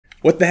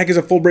What the heck is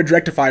a full bridge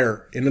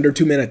rectifier? In under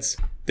 2 minutes.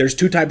 There's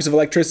two types of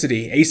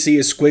electricity. AC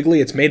is squiggly,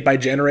 it's made by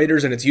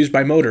generators and it's used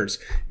by motors.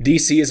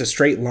 DC is a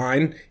straight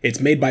line, it's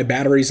made by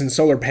batteries and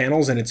solar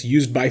panels and it's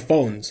used by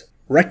phones.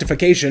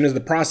 Rectification is the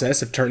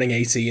process of turning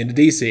AC into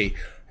DC.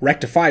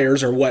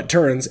 Rectifiers are what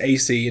turns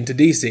AC into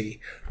DC.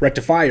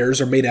 Rectifiers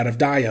are made out of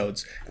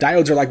diodes.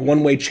 Diodes are like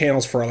one-way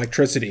channels for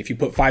electricity. If you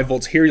put 5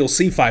 volts here, you'll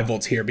see 5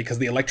 volts here because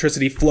the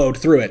electricity flowed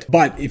through it.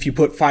 But if you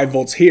put 5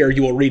 volts here,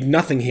 you will read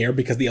nothing here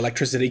because the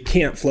electricity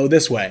can't flow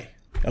this way.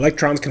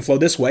 Electrons can flow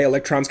this way,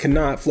 electrons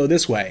cannot flow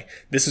this way.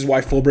 This is why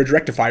full bridge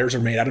rectifiers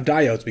are made out of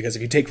diodes, because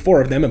if you take 4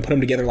 of them and put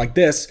them together like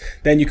this,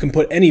 then you can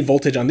put any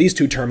voltage on these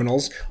two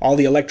terminals. All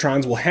the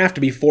electrons will have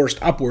to be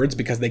forced upwards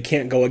because they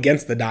can't go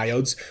against the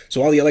diodes.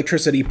 So all the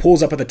electricity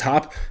pulls up at the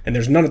top and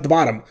there's none at the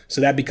bottom.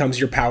 So that becomes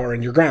your power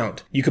and your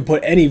ground. You can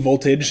put any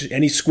voltage,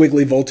 any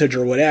squiggly voltage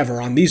or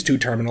whatever on these two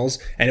terminals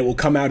and it will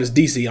come out as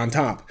DC on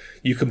top.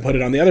 You can put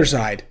it on the other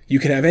side. You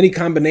can have any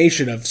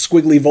combination of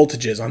squiggly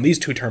voltages on these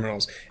two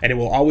terminals and it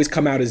will always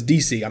come out as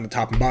DC on the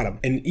top and bottom.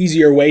 An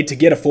easier way to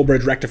get a full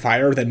bridge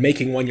rectifier than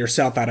making one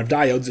yourself out of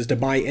diodes is to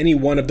buy any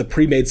one of the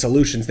pre-made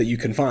solutions that you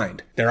can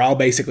find. They're all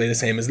basically the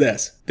same as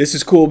this. This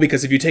is cool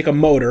because if you take a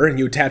motor and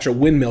you attach a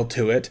windmill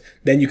to it,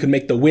 then you can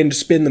make the wind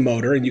spin the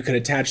motor and you can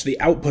attach the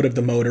output of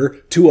the motor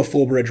to a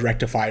full bridge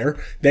rectifier.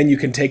 Then you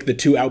can take the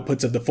two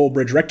outputs of the full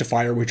bridge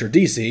rectifier, which are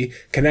DC,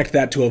 connect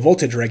that to a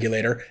voltage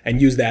regulator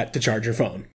and use that to charge your phone.